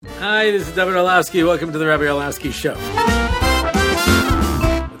Hi, this is David Orlowski. Welcome to the Rabbi Orlowski Show.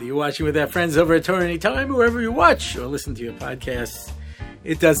 Whether you're watching with our friends over at Torah Anytime, or wherever you watch or listen to your podcasts,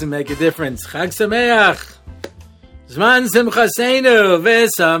 it doesn't make a difference. Chag Sameach. Zman Simchaseinu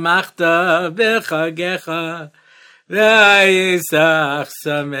v'samachta v'chagecha v'yisach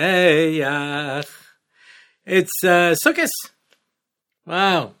Sameach. It's Sukkot.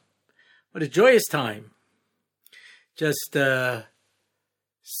 Wow. What a joyous time. Just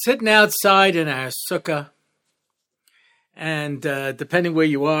sitting outside in our sukkah, and depending where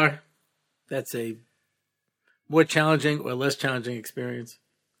you are, that's a more challenging or less challenging experience.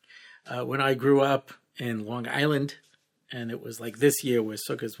 When I grew up in Long Island, and it was like this year where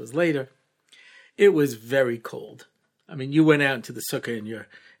Sukkot was later, it was very cold. I mean, you went out into the sukkah in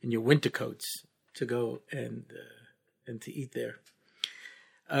your winter coats to go and to eat there.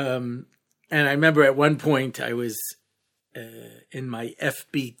 And I remember at one point I was in my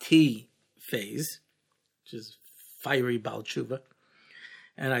FBT phase, which is fiery Baal Tshuva.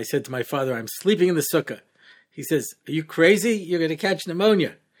 And I said to my father, I'm sleeping in the sukkah. He says, are you crazy? You're going to catch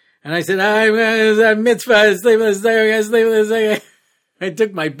pneumonia. And I said, I'm mitzvah, sleep in the sukkah. I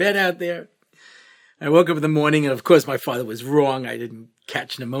took my bed out there. I woke up in the morning, and of course my father was wrong. I didn't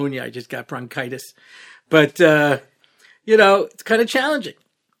catch pneumonia. I just got bronchitis. But, it's kind of challenging.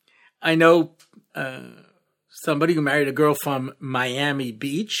 I know somebody who married a girl from Miami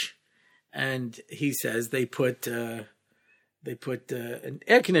Beach, and he says they put an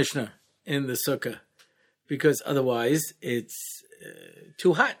air conditioner in the sukkah because otherwise it's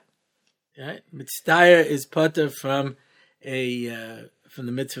too hot. Right? Mitzvah is pater from the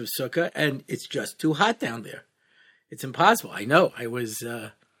mitzvah of sukkah, and it's just too hot down there. It's impossible. I know. I was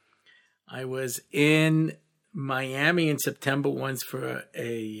in Miami in September once for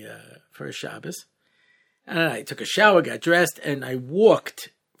a Shabbos. And I took a shower, got dressed, and I walked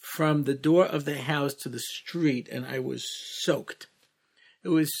from the door of the house to the street, and I was soaked. It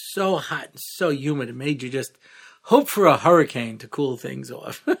was so hot and so humid. It made you just hope for a hurricane to cool things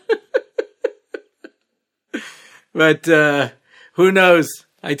off. But who knows?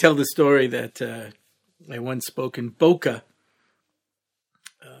 I tell the story that I once spoke in Boca.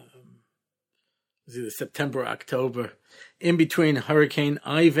 It was either September or October, in between Hurricane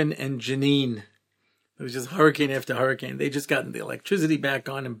Ivan and Janine. It was just hurricane after hurricane. They just gotten the electricity back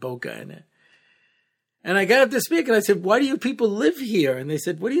on in Boca. And I got up to speak, and I said, why do you people live here? And they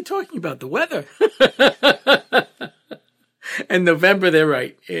said, what are you talking about? The weather. And November, they're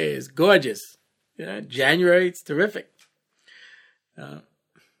right, is gorgeous. Yeah, January, it's terrific.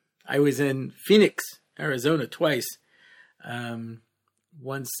 I was in Phoenix, Arizona twice.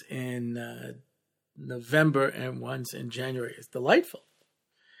 Once in November and once in January. It's delightful.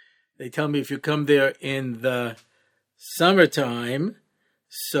 They tell me if you come there in the summertime,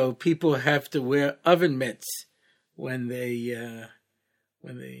 so people have to wear oven mitts when they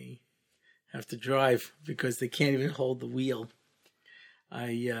have to drive because they can't even hold the wheel.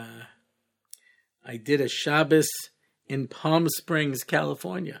 I did a Shabbos in Palm Springs,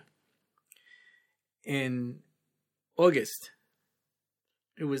 California in August.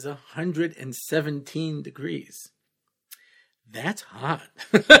 It was 117 degrees. That's hot.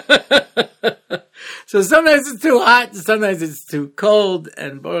 So sometimes it's too hot, sometimes it's too cold,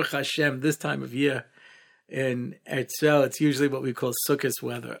 and Baruch Hashem, this time of year in Eretz Yisrael, it's usually what we call Sukkot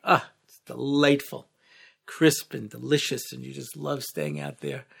weather. It's delightful, crisp and delicious, and you just love staying out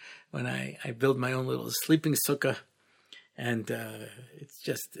there. When I build my own little sleeping sukkah, and it's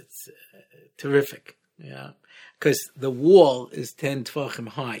terrific, because the wall is 10 tefachim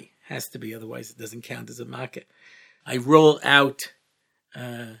high, has to be, otherwise it doesn't count as a makkah. I roll out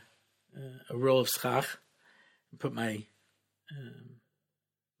a roll of schach and put my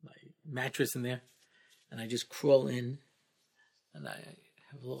mattress in there, and I just crawl in, and I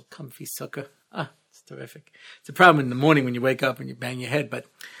have a little comfy sukkah. It's terrific. It's a problem in the morning when you wake up and you bang your head, but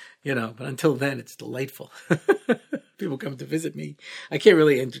until then, it's delightful. People come to visit me. I can't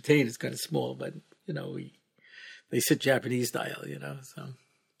really entertain. It's kind of small, but, they sit Japanese style, so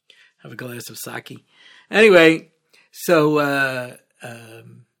have a glass of sake. Anyway, so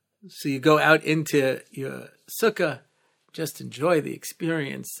you go out into your sukkah, just enjoy the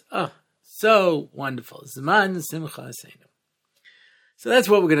experience. So wonderful. Zman Simcha Seinu. So that's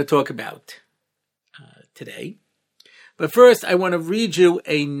what we're going to talk about today. But first, I want to read you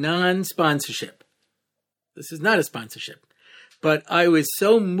a non-sponsorship. This is not a sponsorship, but I was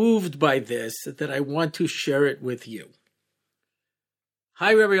so moved by this that I want to share it with you.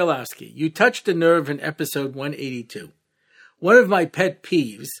 Hi, Rabbi Orlowski. You touched a nerve in episode 182. One of my pet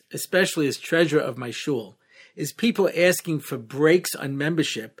peeves, especially as treasurer of my shul, is people asking for breaks on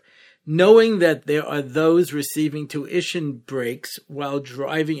membership, knowing that there are those receiving tuition breaks while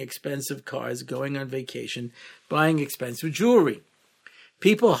driving expensive cars, going on vacation, buying expensive jewelry.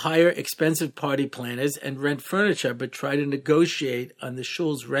 People hire expensive party planners and rent furniture, but try to negotiate on the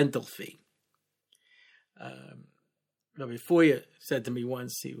shul's rental fee. Rabbi Foya said to me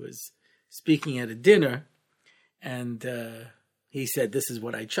once, he was speaking at a dinner, and he said, "This is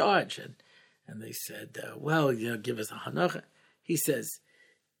what I charge." And they said, "Well, give us a hanacha." He says,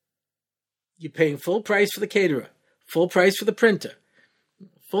 "You're paying full price for the caterer, full price for the printer,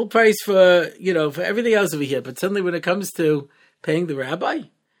 full price for everything else over here. But suddenly when it comes to paying the rabbi,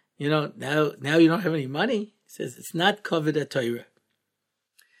 now you don't have any money." He says, "It's not covered at Torah."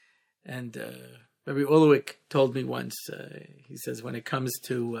 And Rabbi Orlowick told me once, he says, when it comes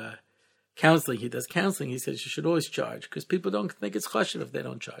to counseling, he does counseling, he says you should always charge, because people don't think it's chashuv if they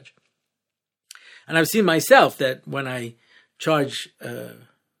don't charge. And I've seen myself that when I charge a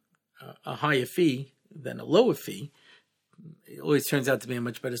higher fee than a lower fee, it always turns out to be a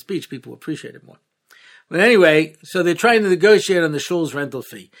much better speech. People appreciate it more. But anyway, so they're trying to negotiate on the shul's rental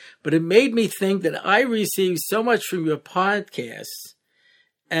fee. But it made me think that I receive so much from your podcasts,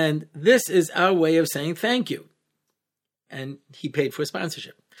 and this is our way of saying thank you. And he paid for a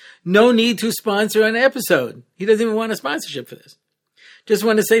sponsorship. No need to sponsor an episode. He doesn't even want a sponsorship for this. Just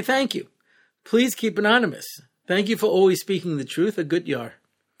want to say thank you. Please keep anonymous. Thank you for always speaking the truth, a good yar.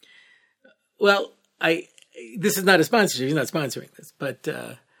 Well, this is not a sponsorship. He's not sponsoring this. But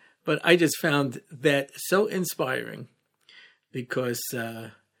I just found that so inspiring because,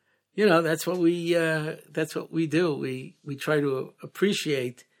 that's what we do. We try to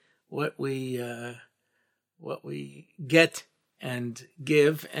appreciate what we get and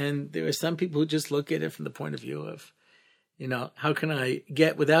give. And there are some people who just look at it from the point of view of, how can I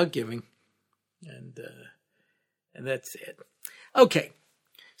get without giving? And that's it. Okay.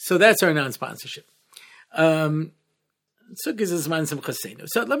 So that's our non-sponsorship. So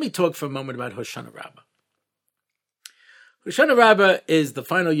let me talk for a moment about Hoshana Rabbah. Hoshana Rabbah is the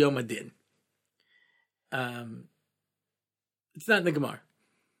final Yom Adin. It's not in the Gemara.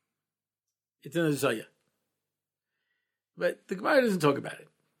 It's in the Zohar. But the Gemara doesn't talk about it.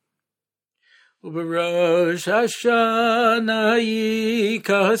 Uberosh Hashanah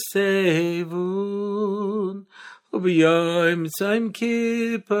yikasevun ubeyom tzom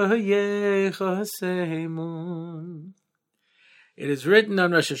kippur yechasemun. It is written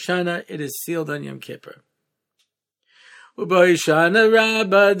on Rosh Hashanah. It is sealed on Yom Kippur. Ubehoshana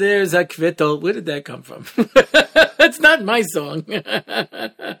Rabbah, there's a kvittel. Where did that come from? That's not my song.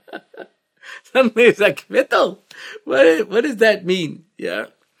 Suddenly it's a kvittel. What does that mean? Yeah.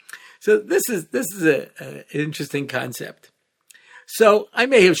 So this is an interesting concept. So I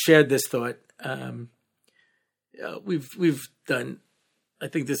may have shared this thought. We've done, I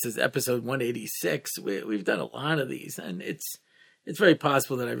think this is episode 186. We've done a lot of these, and it's very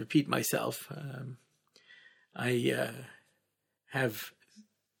possible that I repeat myself. I have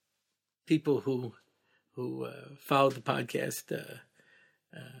people who follow the podcast.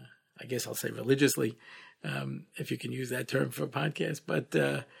 I guess I'll say religiously, if you can use that term for a podcast, but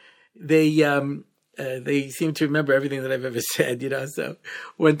they seem to remember everything that I've ever said, So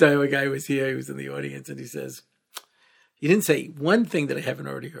one time a guy was here, he was in the audience, and he says, "You didn't say one thing that I haven't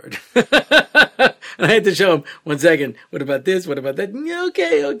already heard." And I had to show him, 1 second, what about this? What about that?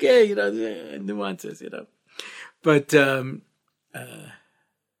 Okay, nuances, But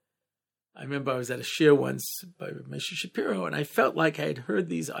I remember I was at a shir once by Moshe Shapiro, and I felt like I had heard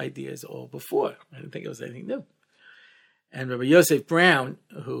these ideas all before. I didn't think it was anything new. And Rabbi Yosef Brown,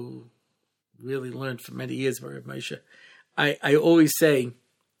 who really learned for many years by Rabbi Moshe, I always say,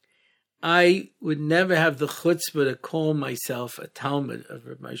 I would never have the chutzpah to call myself a Talmud of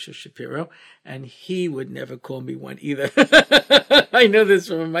Rabbi Moshe Shapiro, and he would never call me one either. I know this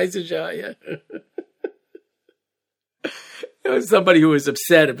from a Meiser Shah. There was somebody who was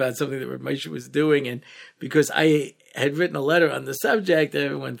upset about something that Rabbi Moshe was doing, and because I had written a letter on the subject,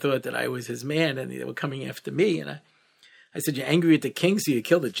 everyone thought that I was his man, and they were coming after me. And I said, "You're angry at the king, so you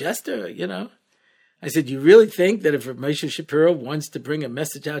killed the jester?" I said, "You really think that if Rabbi Moshe Shapiro wants to bring a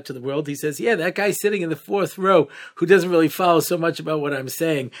message out to the world," he says, "Yeah, that guy sitting in the 4th row who doesn't really follow so much about what I'm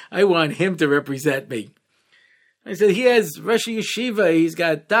saying, I want him to represent me." I said, he has Rosh Yeshiva, he's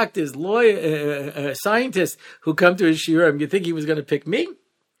got doctors, lawyers, scientists who come to his shiurim. You think he was going to pick me?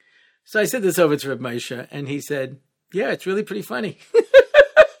 So I said this over to Reb Moshe, and he said, "Yeah, it's really pretty funny."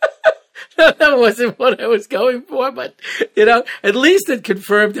 That wasn't what I was going for, but, at least it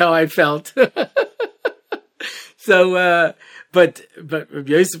confirmed how I felt. So, but Reb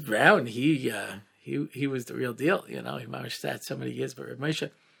Yosef Brown, he he was the real deal. He managed sat so many years, but Rav Moshe.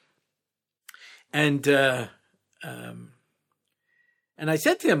 And I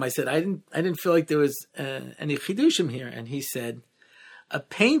said to him, I said, I didn't feel like there was any chidushim here. And he said, a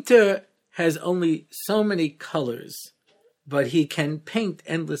painter has only so many colors, but he can paint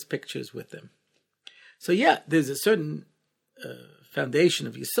endless pictures with them. So yeah, there's a certain foundation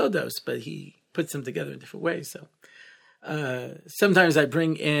of Yisodos, but he puts them together in different ways. So sometimes I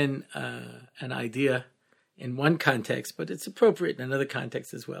bring in an idea in one context, but it's appropriate in another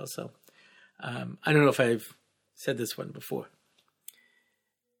context as well. So I don't know if I've said this one before.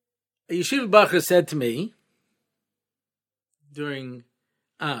 A yeshiva bacher said to me during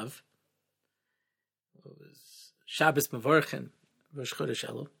Av, it was Shabbos Mevorchen, Rosh Chodesh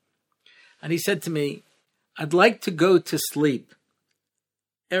Elul, and he said to me, I'd like to go to sleep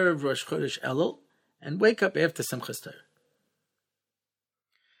Erev Rosh Chodesh Elul and wake up after Simchas Torah.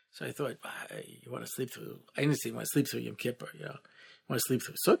 So I thought, you want to sleep through, I didn't say you want to sleep through Yom Kippur, you want to sleep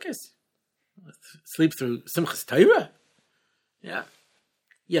through Sukkot? Sleep through Simchas Torah? Yeah.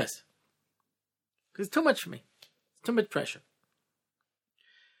 Yes. Because it's too much for me. It's too much pressure.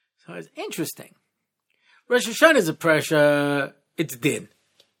 So it's interesting. Rosh Hashanah is a pressure. It's din.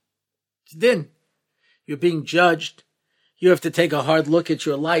 It's din. You're being judged. You have to take a hard look at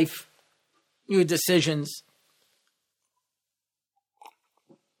your life, your decisions.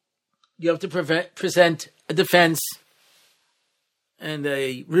 You have to present a defense and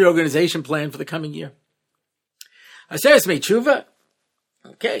a reorganization plan for the coming year. Aseres Meitshuva.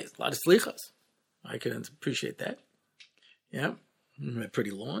 Okay, it's a lot of slichas. I can appreciate that. Yeah, pretty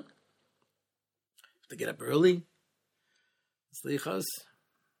long. Have to get up early. Slichas.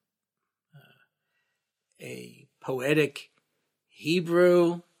 A poetic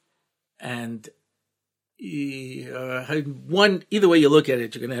Hebrew, and either way you look at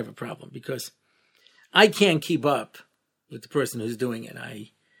it, you're going to have a problem, because I can't keep up with the person who's doing it.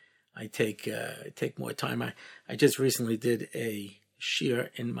 I take more time. I just recently did a shir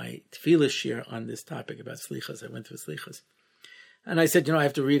in my tefillah shir on this topic about slichas. I went through slichas, and I said, I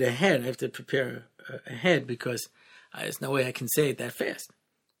have to read ahead. I have to prepare ahead, because there's no way I can say it that fast.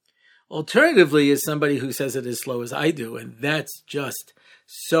 Alternatively, is somebody who says it as slow as I do, and that's just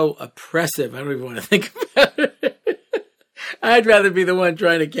so oppressive. I don't even want to think about it. I'd rather be the one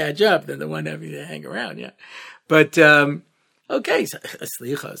trying to catch up than the one having to hang around. Yeah, but okay, so,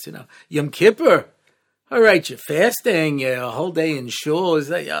 slichas, Yom Kippur. All right, you're fasting, you're a whole day in shul. Is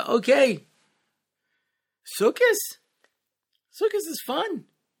that okay? Sukkot is fun.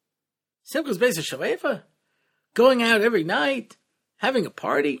 Simchas Beis HaShoeva. Going out every night, having a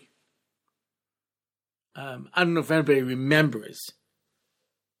party. I don't know if anybody remembers,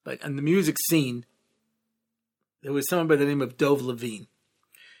 but on the music scene, there was someone by the name of Dov Levine.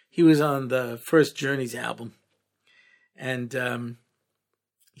 He was on the first Journeys album, and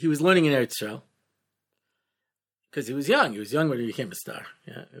he was learning in Eretz Yisrael. Because he was young. He was young when he became a star.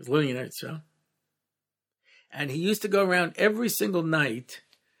 Yeah, he was learning in Eretz Yisrael. And he used to go around every single night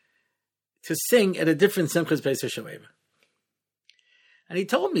to sing at a different Simchas Beis HaShoeva. And he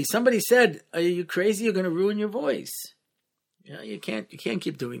told me, somebody said, are you crazy? You're going to ruin your voice. You can't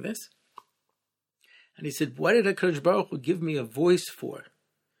keep doing this. And he said, what did HaKadosh Baruch Hu give me a voice for,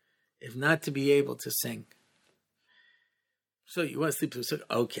 if not to be able to sing? So you want to sleep through Sukkot?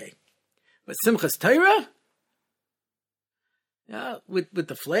 Okay. But Simchas Torah? Yeah, with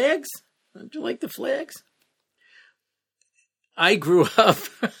the flags? Don't you like the flags? I grew up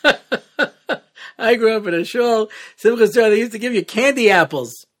in a shul. Simchas Torah, they used to give you candy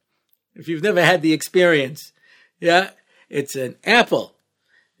apples. If you've never had the experience. Yeah, it's an apple.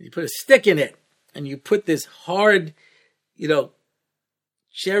 You put a stick in it, and you put this hard,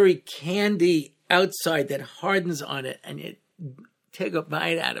 cherry candy outside that hardens on it, and you take a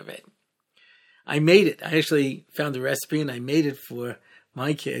bite out of it. I made it. I actually found a recipe, and I made it for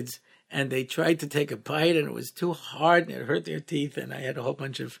my kids. And they tried to take a bite, and it was too hard, and it hurt their teeth. And I had a whole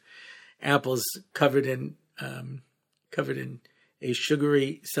bunch of apples covered in a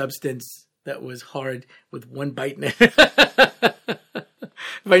sugary substance that was hard with one bite in it.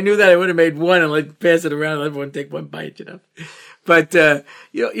 If I knew that, I would have made one and pass it around and let everyone take one bite, But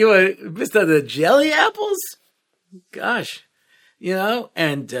you missed out the jelly apples? Gosh.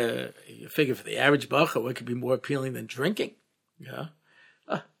 And you figure for the average bacha, what could be more appealing than drinking?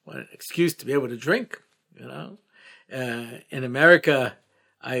 What an excuse to be able to drink, In America,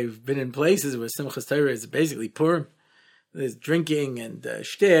 I've been in places where Simchas Torah is basically Purim. There's drinking and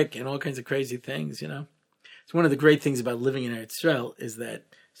shtick and all kinds of crazy things, It's one of the great things about living in Eretz Yisrael is that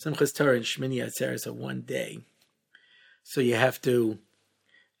Simchas Torah and Shmini Atzeres are one day. So you have to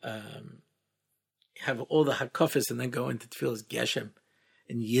have all the hakafis and then go into Tefillas Geshem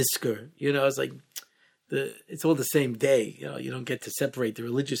and Yisker. It's like it's all the same day. You don't get to separate the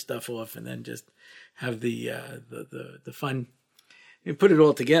religious stuff off and then just have the fun. You put it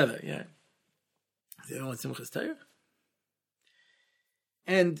all together. Yeah. They don't want Simchas Torah.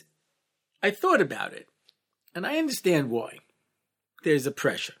 And I thought about it, and I understand why. There's a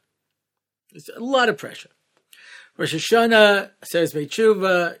pressure. There's a lot of pressure. Rosh Hashanah, Aseres Beit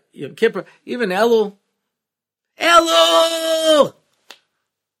Tshuva, Yom Kippur, even Elul. Elul!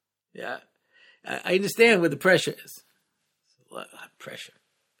 Yeah. I understand where the pressure is. A lot of pressure.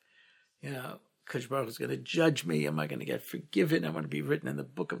 Kadosh Baruch is going to judge me. Am I going to get forgiven? I'm going to be written in the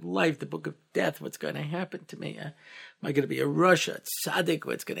book of life, the book of death. What's going to happen to me? Am I going to be a Rasha, tzaddik?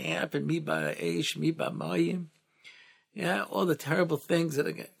 What's going to happen? Mi ba'esh, mi ba'mayim. Yeah, all the terrible things that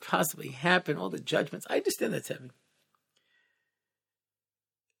are going to possibly happen, all the judgments. I understand that's heavy.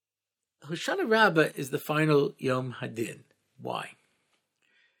 Hoshana Rabbah is the final Yom Hadin. Why?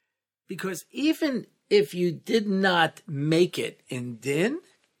 Because even if you did not make it in Din,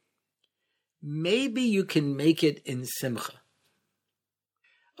 maybe you can make it in Simcha.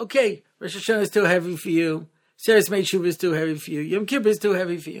 Okay, Rosh Hashanah is too heavy for you. Aseres Beit Tshuva is too heavy for you. Yom Kippur is too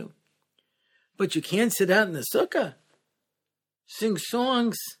heavy for you. But you can't sit out in the sukkah, sing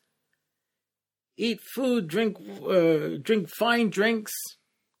songs, eat food, drink fine drinks.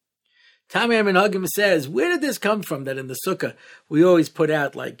 Tommy Menhagim says, where did this come from that in the sukkah we always put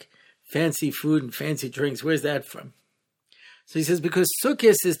out like fancy food and fancy drinks? Where's that from? So he says, because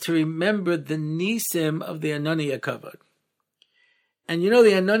Sukkot is to remember the Nisim of the Anani HaKavod. And the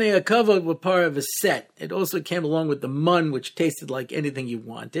Anani HaKavod were part of a set. It also came along with the mun, which tasted like anything you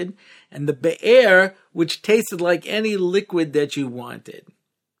wanted, and the Be'er, which tasted like any liquid that you wanted.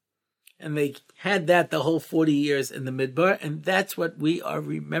 And they had that the whole 40 years in the Midbar, and that's what we are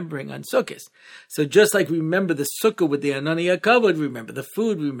remembering on Sukkot. So just like we remember the Sukkah with the Anani HaKavod, remember the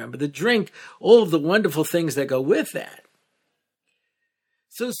food, remember the drink, all of the wonderful things that go with that.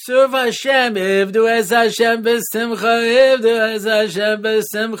 So serve Hashem, ivdu es Hashem b'simcha, ivdu es Hashem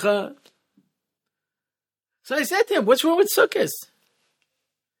b'simcha. So I said to him, what's wrong with Sukkot?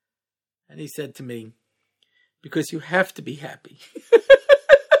 And he said to me, because you have to be happy.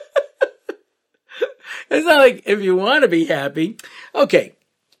 It's not like if you want to be happy. Okay.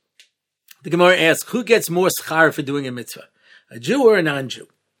 The Gemara asks, who gets more schar for doing a mitzvah? A Jew or a non-Jew?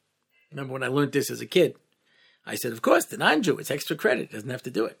 Remember when I learned this as a kid? I said, of course, the non-Jew, it's extra credit. Doesn't have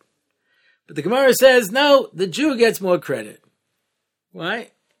to do it. But the Gemara says, no, the Jew gets more credit.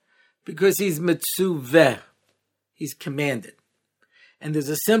 Why? Because he's mitzuveh. He's commanded. And there's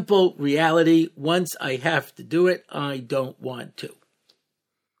a simple reality. Once I have to do it, I don't want to.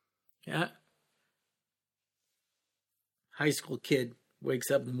 Yeah? High school kid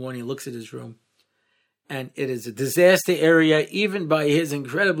wakes up in the morning, looks at his room, and it is a disaster area, even by his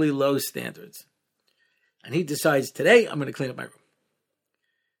incredibly low standards. And he decides, today, I'm going to clean up my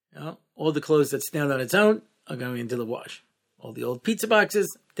room. All the clothes that stand on its own are going into the wash. All the old pizza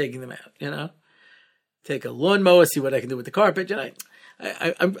boxes, taking them out, Take a lawnmower, see what I can do with the carpet.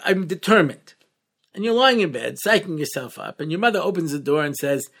 I'm determined. And you're lying in bed, psyching yourself up, and your mother opens the door and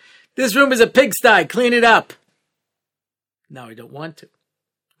says, this room is a pigsty, clean it up. Now I don't want to,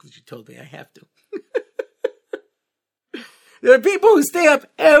 because you told me I have to. There are people who stay up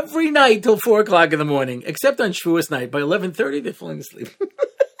every night till 4 o'clock in the morning, except on Shavuos night. By 11:30, they're falling asleep.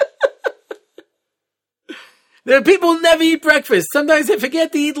 There are people who never eat breakfast. Sometimes they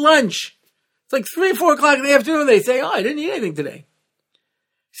forget to eat lunch. It's like 3 or 4 o'clock in the afternoon. They say, I didn't eat anything today.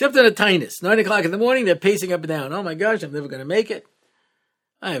 Except on a tinus. 9 o'clock in the morning, they're pacing up and down. Oh my gosh, I'm never going to make it.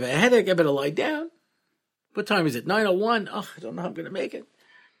 I have a headache. I better lie down. What time is it? 9:01. Oh, I don't know how I'm going to make it.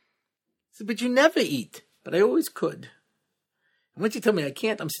 So, but you never eat. But I always could. And once you tell me I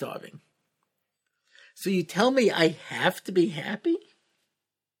can't, I'm starving. So you tell me I have to be happy?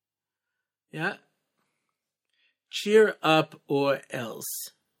 Yeah. Cheer up or else.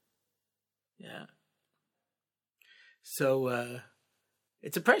 Yeah. So,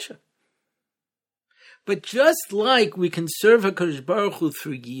 it's a pressure. But just like we can serve HaKadosh Baruch Hu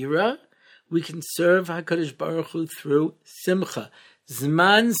through Yira, we can serve HaKadosh Baruch Hu through Simcha.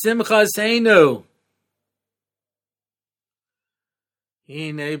 Zman Simcha Seinu.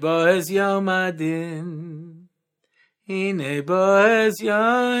 Hine bo'ez Yom Adin. Hine bo'ez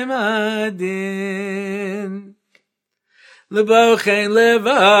Yom Adin. L'bochein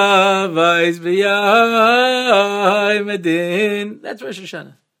levavais b'yom Adin. That's Rosh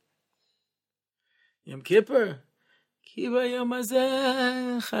Hashanah. Yom Kippur. Ki b'yom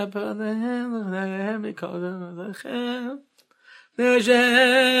hazeh chaper lehem l'chem mikol lechem Hashem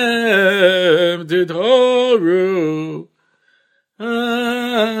Titoru.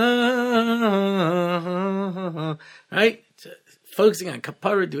 Right? Focusing on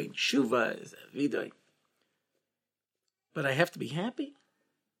kapara, doing tshuva, is vidoy. But I have to be happy?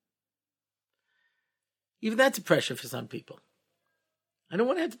 Even that's a pressure for some people. I don't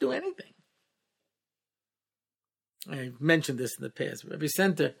want to have to do anything. I mentioned this in the past. Rabbi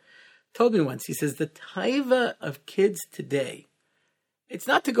Center told me once, he says, the taiva of kids today, it's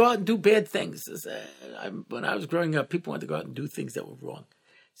not to go out and do bad things. When I was growing up, people wanted to go out and do things that were wrong.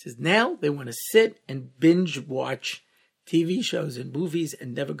 He says, now they want to sit and binge watch TV shows and movies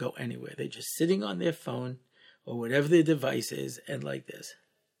and never go anywhere. They're just sitting on their phone or whatever their device is and like this.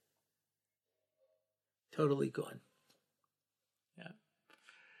 Totally gone. Yeah.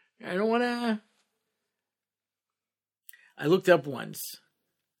 I don't want to... I looked up once.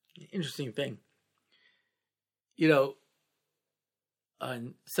 Interesting thing. You know,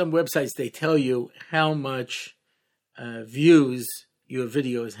 on some websites, they tell you how much views your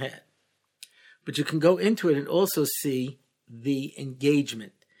video has had. But you can go into it and also see the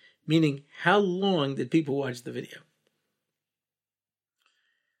engagement, meaning how long did people watch the video?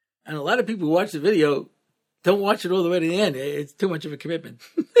 And a lot of people who watch the video don't watch it all the way to the end. It's too much of a commitment.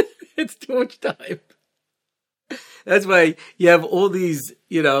 It's too much time. That's why you have all these,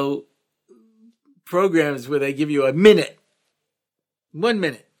 programs where they give you a minute, 1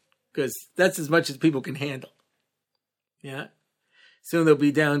 minute, because that's as much as people can handle. Yeah. Soon they'll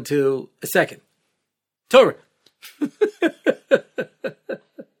be down to a second. Torah.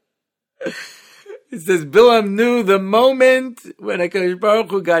 It says, Bilam knew the moment when HaKadosh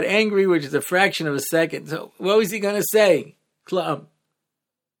Baruch Hu got angry, which is a fraction of a second. So what was he going to say? Klam.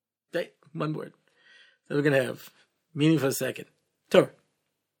 One word. So we're going to have meaning for a second. Torah.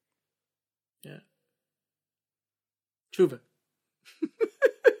 Yeah. Tshuva.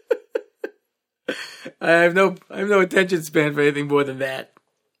 I have no attention span for anything more than that.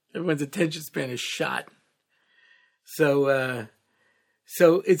 Everyone's attention span is shot. So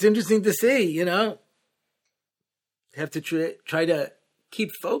it's interesting to see, You have to try to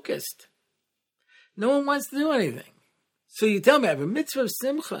keep focused. No one wants to do anything. So you tell me, I have a mitzvah of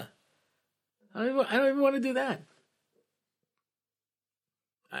simcha. I don't even want to do that.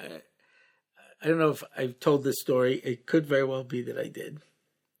 I don't know if I've told this story. It could very well be that I did.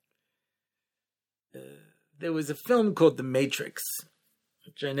 There was a film called The Matrix,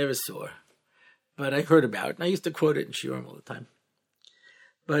 which I never saw, but I heard about it, and I used to quote it in Shiurim all the time.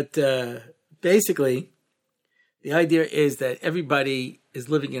 But basically, the idea is that everybody is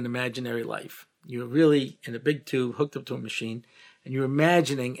living an imaginary life. You're really in a big tube hooked up to a machine, and you're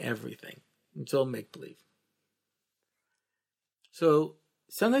imagining everything. It's all make-believe. So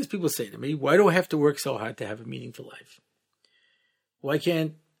sometimes people say to me, why do I have to work so hard to have a meaningful life? Why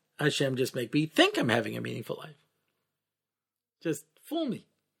can't Hashem just make me think I'm having a meaningful life? Just fool me.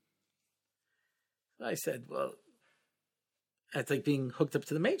 I said, well, that's like being hooked up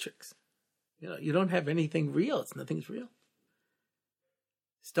to the Matrix. You don't have anything real. Nothing's real.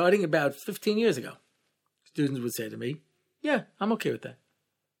 Starting about 15 years ago, students would say to me, yeah, I'm okay with that.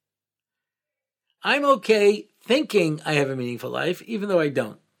 I'm okay thinking I have a meaningful life, even though I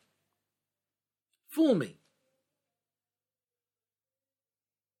don't. Fool me.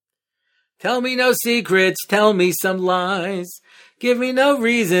 Tell me no secrets, tell me some lies. Give me no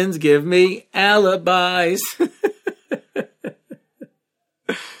reasons, give me alibis.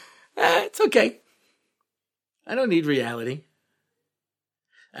 It's okay. I don't need reality.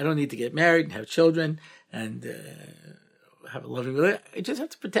 I don't need to get married and have children and have a loving relationship. I just have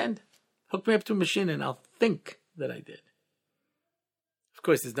to pretend. Hook me up to a machine and I'll think that I did. Of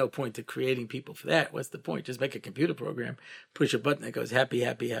course, there's no point to creating people for that. What's the point? Just make a computer program, push a button that goes happy,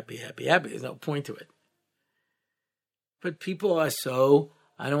 happy, happy, happy, happy. There's no point to it. But people are so,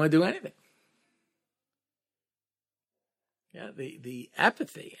 I don't want to do anything. Yeah, the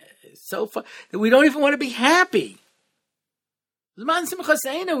apathy is so fun that we don't even want to be happy. We don't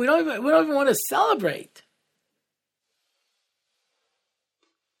even want to celebrate.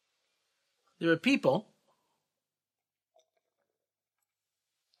 There are people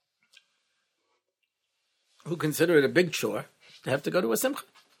who consider it a big chore to have to go to a simcha.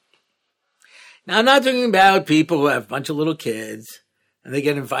 Now, I'm not talking about people who have a bunch of little kids and they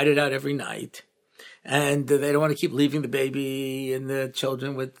get invited out every night and they don't want to keep leaving the baby and the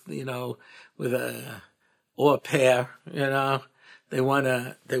children with a au pair, They want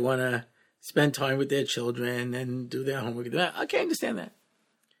to spend time with their children and do their homework. Okay, I understand that.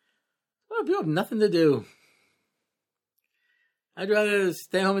 Well, people have nothing to do. I'd rather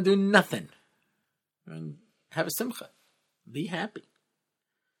stay home and do nothing and have a simcha. Be happy.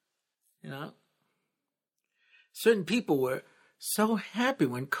 Certain people were so happy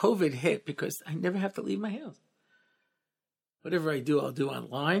when COVID hit because I never have to leave my house. Whatever I do, I'll do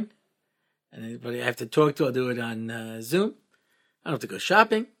online. And anybody I have to talk to, I'll do it on Zoom. I don't have to go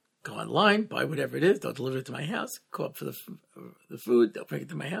shopping, go online, buy whatever it is. They'll deliver it to my house, call up for the food. They'll bring it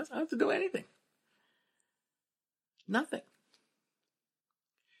to my house. I don't have to do anything. Nothing.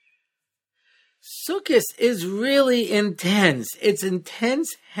 Sukkot is really intense. It's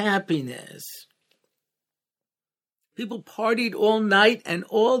intense happiness. People partied all night and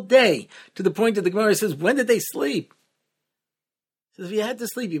all day to the point that the Gemara says, when did they sleep? It says, if you had to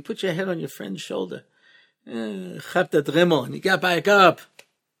sleep, you put your head on your friend's shoulder. Chapta Drimmel, and you got back up.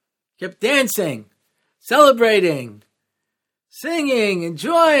 Kept dancing, celebrating, singing,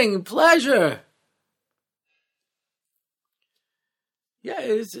 enjoying, pleasure. Yeah,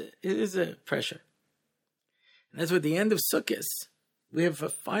 it is a pressure. And that's what the end of Sukkot, we have a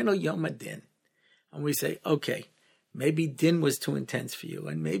final Yom HaDin. And we say, okay, maybe Din was too intense for you,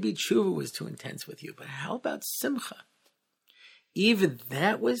 and maybe Tshuva was too intense with you, but how about Simcha? Even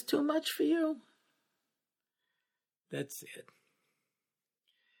that was too much for you? That's it.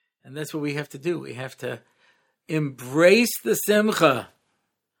 And that's what we have to do. We have to embrace the Simcha,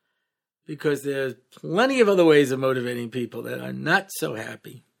 because there's plenty of other ways of motivating people that are not so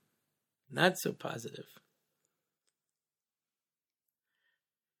happy, not so positive.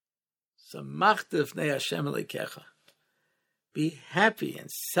 Samachta v'nei Hashem Elokecha. Be happy and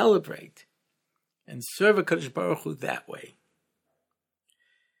celebrate and serve HaKadosh Baruch Hu that way.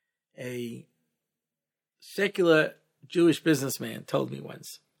 A secular Jewish businessman told me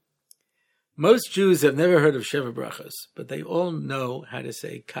once, most Jews have never heard of Sheva Brachos, but they all know how to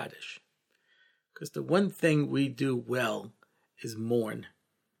say Kaddish. Because the one thing we do well is mourn.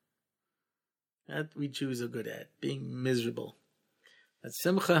 That we Jews are good at, being miserable. That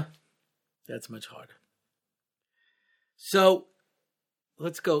Simcha, that's much harder. So,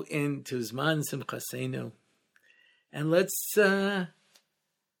 let's go into Zman Simchasenu, and let's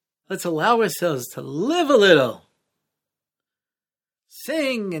allow ourselves to live a little.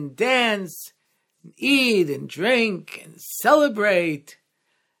 Sing and dance, and eat and drink and celebrate,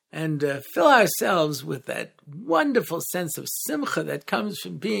 and fill ourselves with that wonderful sense of simcha that comes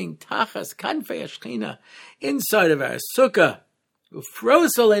from being tachas kanfei Shechina inside of our sukkah.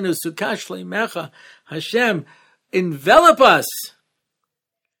 Ufros aleinu sukkah shleimecha. Hashem, envelop us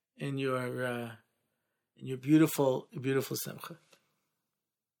in your beautiful simcha.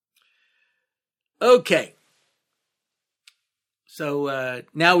 Okay. So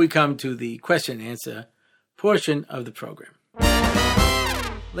now we come to the question and answer portion of the program.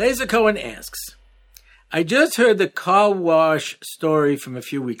 Laser Cohen asks, I just heard the car wash story from a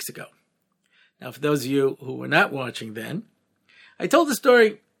few weeks ago. Now, for those of you who were not watching then, I told the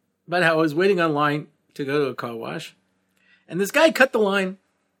story about how I was waiting online to go to a car wash, and this guy cut the line.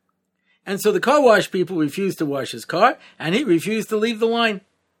 And so the car wash people refused to wash his car, and he refused to leave the line.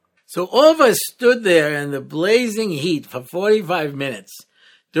 So all of us stood there in the blazing heat for 45 minutes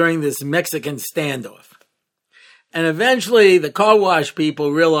during this Mexican standoff. And eventually the car wash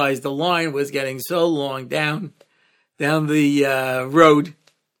people realized the line was getting so long down the road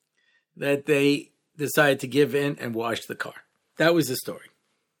that they decided to give in and wash the car. That was the story.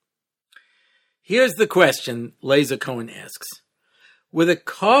 Here's the question Laser Cohen asks. Were the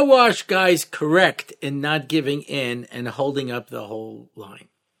car wash guys correct in not giving in and holding up the whole line?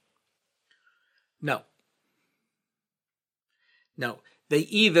 No. They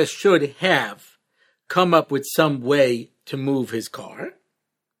either should have come up with some way to move his car.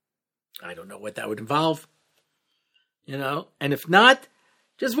 I don't know what that would involve. And if not,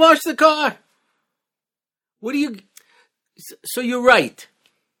 just wash the car. So you're right.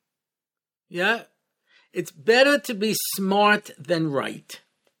 Yeah? It's better to be smart than right.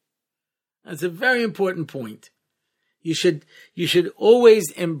 That's a very important point. You should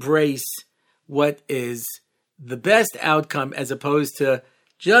always embrace what is the best outcome as opposed to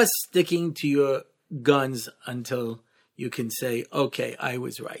just sticking to your guns until you can say, okay, I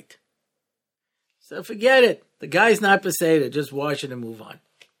was right. So forget it. The guy's not Peseda. Just wash it and move on.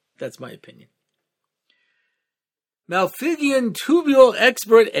 That's my opinion. Malphigian Tubule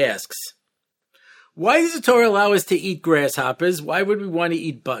Expert asks, why does the Torah allow us to eat grasshoppers? Why would we want to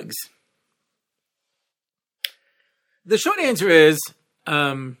eat bugs? The short answer is,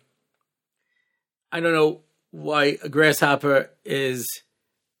 I don't know why a grasshopper is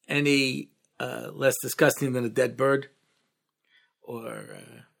any less disgusting than a dead bird or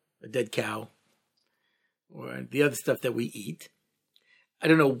a dead cow or the other stuff that we eat. I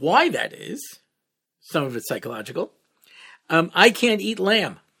don't know why that is. Some of it's psychological. I can't eat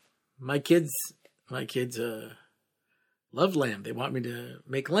lamb. My kids love lamb. They want me to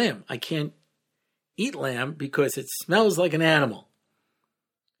make lamb. I can't eat lamb because it smells like an animal.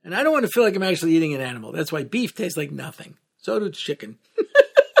 And I don't want to feel like I'm actually eating an animal. That's why beef tastes like nothing. So does chicken.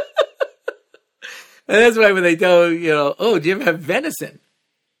 And that's why when they tell, oh, do you ever have venison?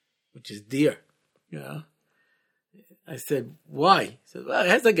 Which is deer, I said, why? He said, well, it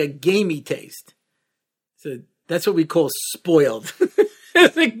has like a gamey taste. I said, that's what we call spoiled.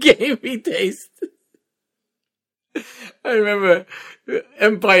 It's a gamey taste. I remember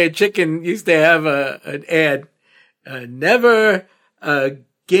Empire Chicken used to have an ad, never a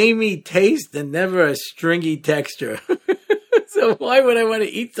gamey taste and never a stringy texture. So why would I want to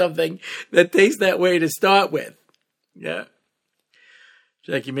eat something that tastes that way to start with? Yeah.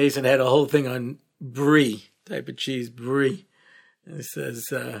 Jackie Mason had a whole thing on brie, type of cheese, brie. And it says,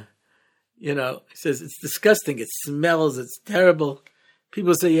 he says, it's disgusting. It smells. It's terrible.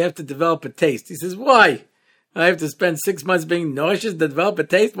 People say you have to develop a taste. He says, why? I have to spend 6 months being nauseous to develop a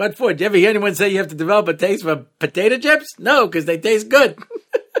taste? What for? Do you ever hear anyone say you have to develop a taste for potato chips? No, because they taste good.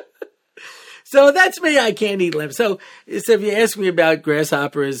 So that's me. I can't eat lamb. So if you ask me about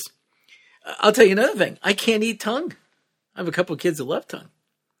grasshoppers, I'll tell you another thing. I can't eat tongue. I have a couple of kids that love tongue.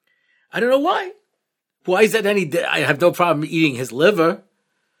 I don't know why. Why is that I have no problem eating his liver,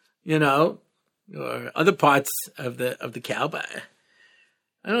 or other parts of the cow, but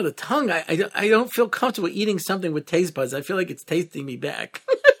I don't know, the tongue, I don't feel comfortable eating something with taste buds. I feel like it's tasting me back.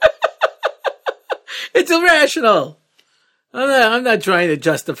 It's irrational. I'm not trying to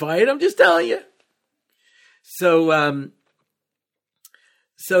justify it. I'm just telling you. So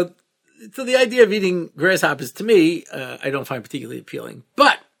the idea of eating grasshoppers, to me, I don't find particularly appealing.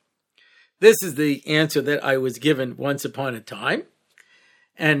 But this is the answer that I was given once upon a time.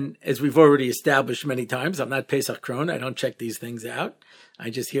 And as we've already established many times, I'm not Pesach Krohn. I don't check these things out. I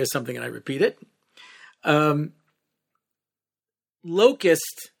just hear something and I repeat it.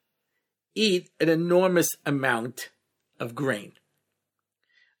 Locusts eat an enormous amount of grain.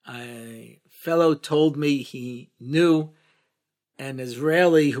 A fellow told me he knew an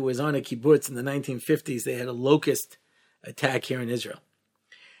Israeli who was on a kibbutz in the 1950s. They had a locust attack here in Israel.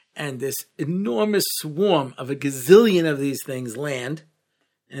 And this enormous swarm of a gazillion of these things land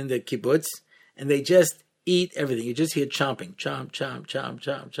in the kibbutz, and they just eat everything. You just hear chomping, chomp, chomp, chomp,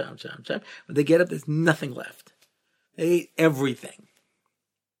 chomp, chomp, chomp, chomp. When they get up, there's nothing left. They eat everything.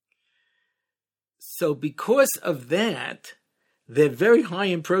 So because of that, they're very high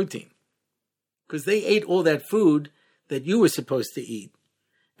in protein, because they ate all that food that you were supposed to eat,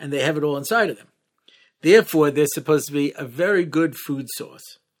 and they have it all inside of them. Therefore, they're supposed to be a very good food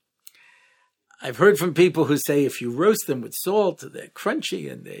source. I've heard from people who say if you roast them with salt, they're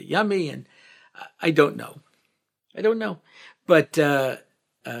crunchy and they're yummy, and I don't know. But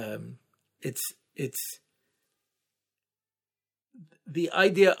it's the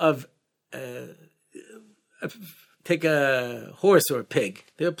idea of take a horse or a pig.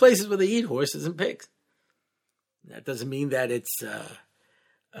 There are places where they eat horses and pigs. That doesn't mean that it's.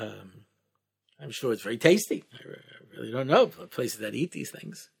 I'm sure it's very tasty. I really don't know places that eat these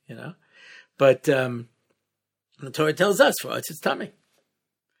things, But the Torah tells us for us it's tummy.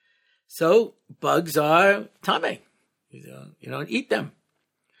 So bugs are tummy. You don't eat them.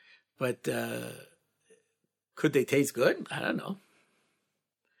 But could they taste good? I don't know.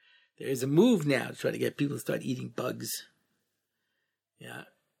 There is a move now to try to get people to start eating bugs. Yeah.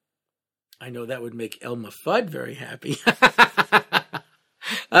 I know that would make Elmer Fudd very happy.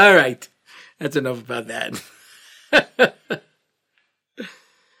 All right. That's enough about that.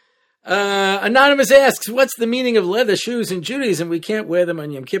 Anonymous asks, what's the meaning of leather shoes in Judaism? We can't wear them on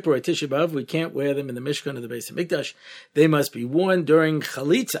Yom Kippur or Tisha B'Av. We can't wear them in the Mishkan or the Beis HaMikdash. They must be worn during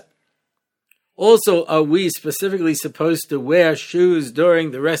Chalitza. Also, are we specifically supposed to wear shoes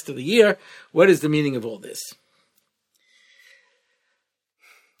during the rest of the year? What is the meaning of all this?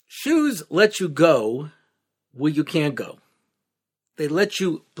 Shoes let you go where you can't go. They let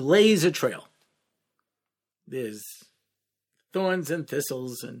you blaze a trail. There's thorns and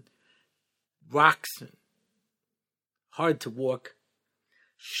thistles and rocks and hard to walk.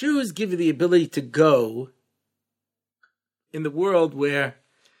 Shoes give you the ability to go in the world where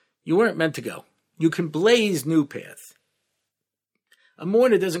you weren't meant to go. You can blaze new paths. A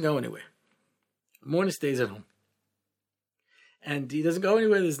mourner doesn't go anywhere. A mourner stays at home. And he doesn't go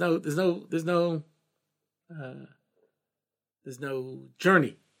anywhere. There's no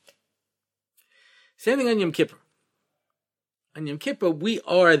journey. Same thing on Yom Kippur. On Yom Kippur, we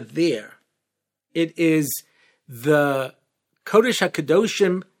are there. It is the Kodesh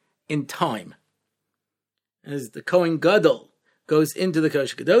HaKadoshim in time. as the Kohen Gadol goes into the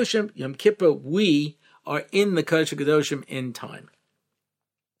Kodesh HaKadoshim, Yom Kippur, we are in the Kodesh HaKadoshim in time.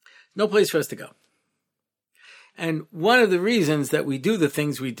 No place for us to go. And one of the reasons that we do the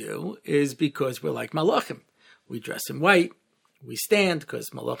things we do is because we're like Malachim. We dress in white, we stand,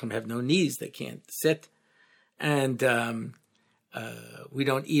 because Malachim have no knees, they can't sit. And we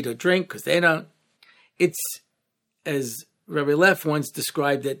don't eat or drink, because they don't. It's, as Rabbi Leff once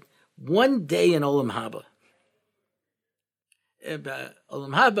described it, one day in Olam Haba.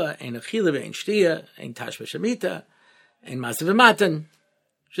 Olam Haba, ein achila ve'ein shtiya, ein tashva shemita, ein masa v'matan.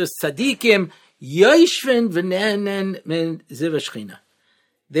 Just tzadikim, yoshven v'nehnen min ziv hashchina.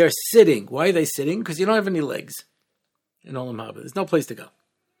 They're sitting. Why are they sitting? Because you don't have any legs in Olam Haba. There's no place to go.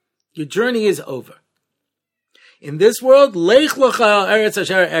 Your journey is over. In this world, Lech Lecha Eretz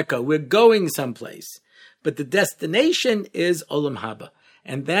Asher Eka, we're going someplace. But the destination is Olam Haba.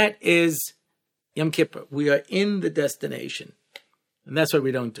 And that is Yom Kippur. We are in the destination. And that's why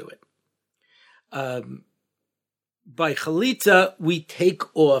we don't do it. By Chalitza, we take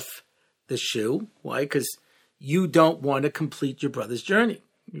off the shoe. Why? Because you don't want to complete your brother's journey.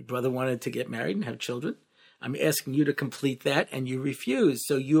 Your brother wanted to get married and have children. I'm asking you to complete that, and you refuse.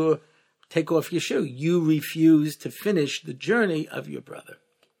 So you take off your shoe. You refuse to finish the journey of your brother.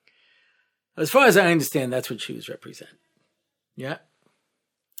 As far as I understand, that's what shoes represent. Yeah?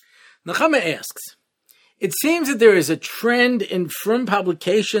 Nechama asks, it seems that there is a trend in firm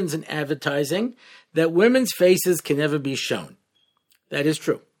publications and advertising that women's faces can never be shown. That is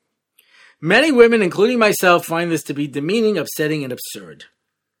true. Many women, including myself, find this to be demeaning, upsetting, and absurd.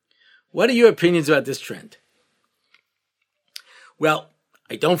 What are your opinions about this trend? Well,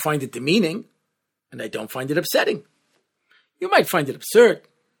 I don't find it demeaning, and I don't find it upsetting. You might find it absurd,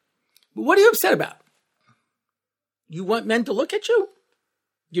 but what are you upset about? You want men to look at you?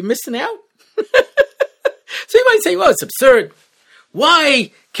 You're missing out? So you might say, well, it's absurd.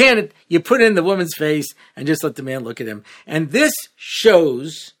 Why can't you put it in the woman's face and just let the man look at him? And this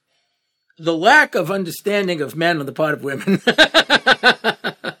shows the lack of understanding of men on the part of women.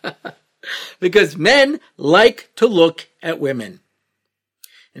 Because men like to look at women.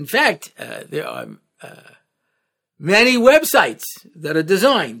 In fact, there are many websites that are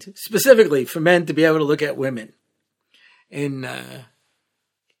designed specifically for men to be able to look at women.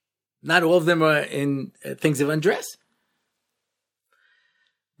 Not all of them are in things of undress.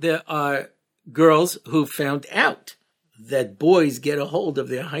 There are girls who found out that boys get a hold of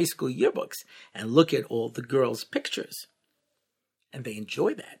their high school yearbooks and look at all the girls' pictures. And they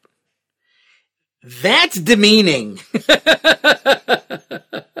enjoy that. That's demeaning.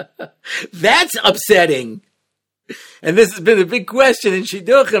 That's upsetting. And this has been a big question in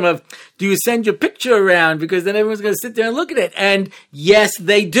Shidduchim of, do you send your picture around? Because then everyone's going to sit there and look at it. And yes,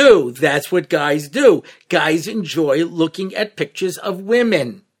 they do. That's what guys do. Guys enjoy looking at pictures of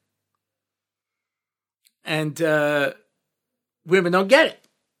women. And women don't get it.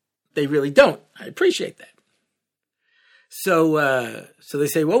 They really don't. I appreciate that. So they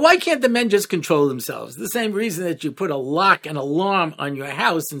say, well, why can't the men just control themselves? The same reason that you put a lock and alarm on your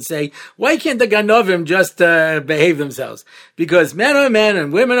house and say, why can't the Ganovim just behave themselves? Because men are men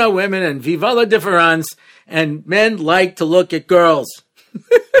and women are women and viva la différence, and men like to look at girls.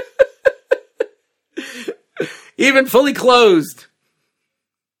 Even fully clothed.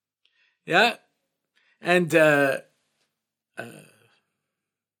 Yeah? And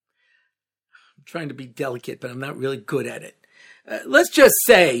trying to be delicate, but I'm not really good at it. Let's just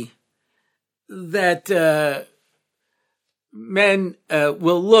say that men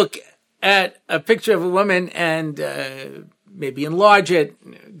will look at a picture of a woman and maybe enlarge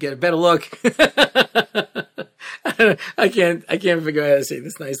it, get a better look. I can't figure out how to say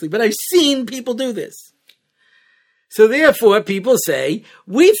this nicely, but I've seen people do this. So therefore, people say,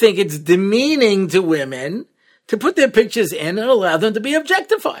 we think it's demeaning to women to put their pictures in and allow them to be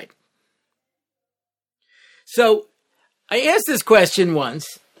objectified. So I asked this question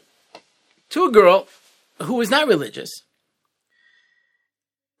once to a girl who was not religious.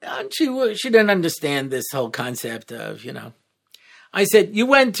 And she didn't understand this whole concept of, I said, you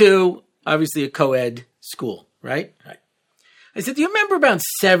went to, obviously, a co-ed school, right? Right. I said, do you remember about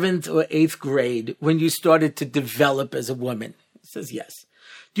 7th or 8th grade when you started to develop as a woman? He says, yes.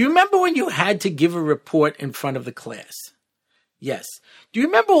 Do you remember when you had to give a report in front of the class? Yes. Do you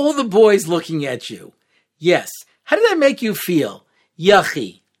remember all the boys looking at you? Yes. How did that make you feel?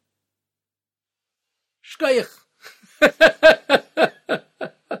 Yachi. Shkoyach.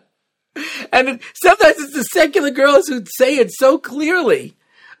 And sometimes it's the secular girls who say it so clearly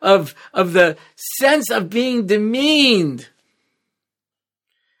of the sense of being demeaned.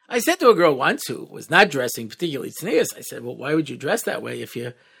 I said to a girl once who was not dressing particularly tznius, I said, well, why would you dress that way if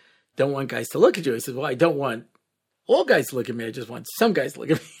you don't want guys to look at you? He said, well, I don't want all guys to look at me. I just want some guys to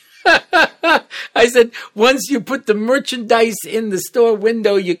look at me. I said, once you put the merchandise in the store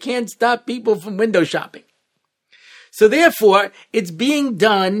window, you can't stop people from window shopping. So therefore, it's being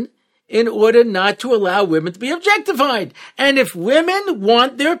done in order not to allow women to be objectified. And if women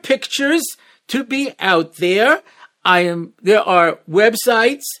want their pictures to be out there, there are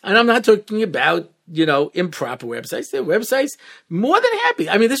websites, and I'm not talking about, improper websites. There are websites more than happy.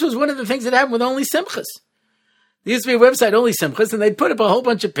 I mean, this was one of the things that happened with Only Simchas. There used to be a website, Only Simchas, and they'd put up a whole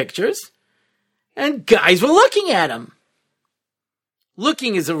bunch of pictures, and guys were looking at them.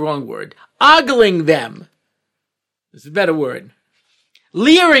 Looking is the wrong word. Ogling them is a better word.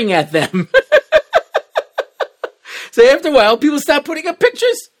 Leering at them. So after a while, people stop putting up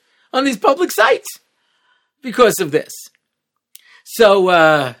pictures on these public sites because of this.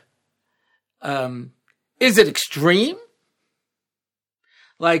 So, is it extreme?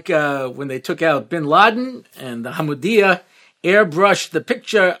 Like when they took out bin Laden and the Hamoudiyah airbrushed the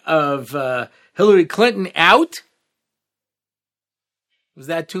picture of Hillary Clinton out? Was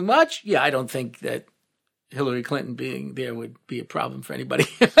that too much? Yeah, I don't think that Hillary Clinton being there would be a problem for anybody.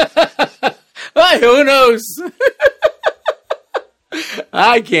 Well, who knows?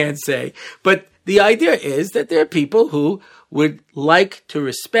 I can't say. But the idea is that there are people who would like to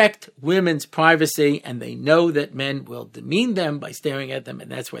respect women's privacy, and they know that men will demean them by staring at them,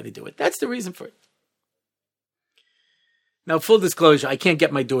 and that's why they do it. That's the reason for it. Now, full disclosure, I can't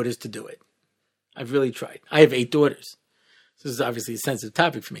get my daughters to do it. I've really tried. I have 8 daughters. This is obviously a sensitive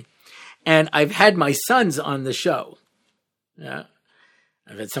topic for me. And I've had my sons on the show. Yeah.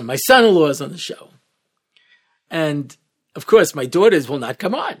 I've had some of my son-in-laws on the show. And, of course, my daughters will not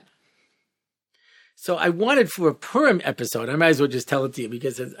come on. So I wanted for a Purim episode, I might as well just tell it to you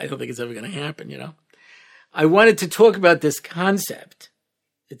because I don't think it's ever going to happen, I wanted to talk about this concept.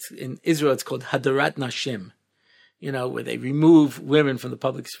 It's in Israel, it's called Hadarat Nashim, where they remove women from the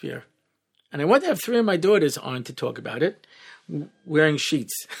public sphere. And I want to have 3 of my daughters on to talk about it, wearing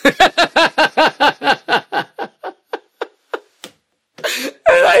sheets.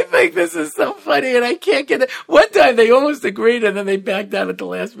 And I think this is so funny, and I can't get it. One time they almost agreed, and then they backed out at the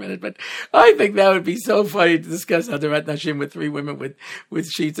last minute. But I think that would be so funny to discuss Hadarat Nashim with 3 women with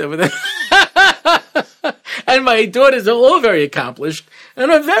sheets over there. And my daughters are all very accomplished and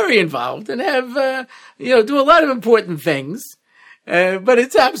are very involved and have, do a lot of important things. But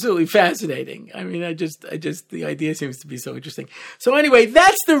it's absolutely fascinating. I mean, the idea seems to be so interesting. So anyway,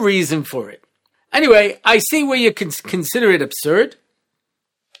 that's the reason for it. Anyway, I see where you can consider it absurd.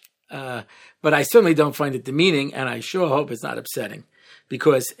 But I certainly don't find it demeaning, and I sure hope it's not upsetting,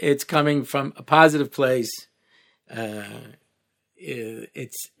 because it's coming from a positive place.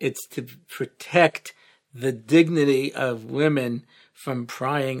 It's to protect the dignity of women from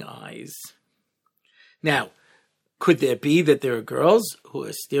prying eyes. Now, could there be that there are girls who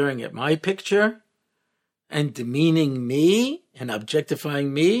are staring at my picture and demeaning me and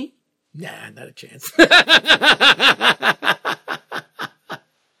objectifying me? Nah, not a chance.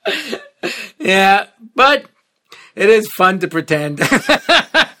 Yeah, but it is fun to pretend.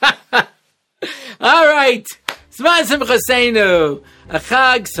 All right. Zman Simchaseinu. A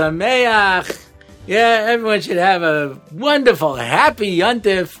Chag Sameach. Yeah, everyone should have a wonderful, happy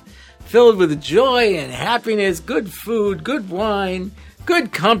Yontif filled with joy and happiness, good food, good wine,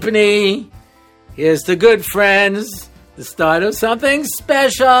 good company. Here's to good friends, the start of something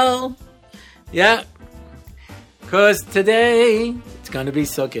special. Yeah, because today it's going to be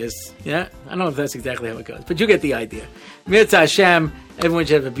Sukkot. Yeah, I don't know if that's exactly how it goes, but you get the idea. Mirza Hashem, everyone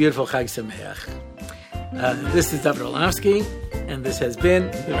should have a beautiful Chag Sameach. This is David Orlovsky, and this has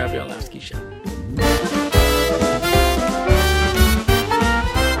been the Rabbi Orlovsky Show.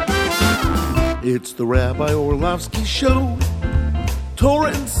 It's the Rabbi Orlovsky Show.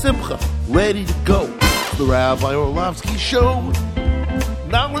 Torah and Simcha, ready to go. It's the Rabbi Orlovsky Show.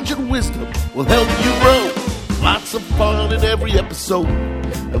 Knowledge and wisdom will help you grow. Lots of fun in every episode,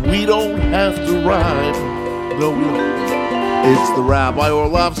 and we don't have to rhyme. No, we don't. It's the Rabbi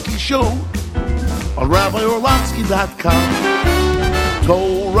Orlovsky Show on RabbiOrlovsky.com.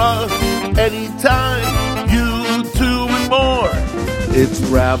 Torah anytime, YouTube and more. It's the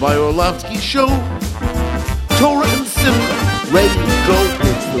Rabbi Orlovsky Show. Torah and Simcha, ready to go.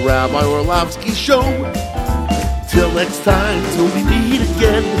 It's the Rabbi Orlovsky Show. Till next time, till we meet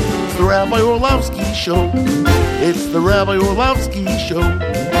again. It's the Rabbi Orlovsky Show. It's the Rabbi Orlovsky Show.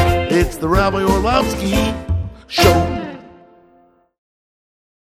 It's the Rabbi Orlovsky Show.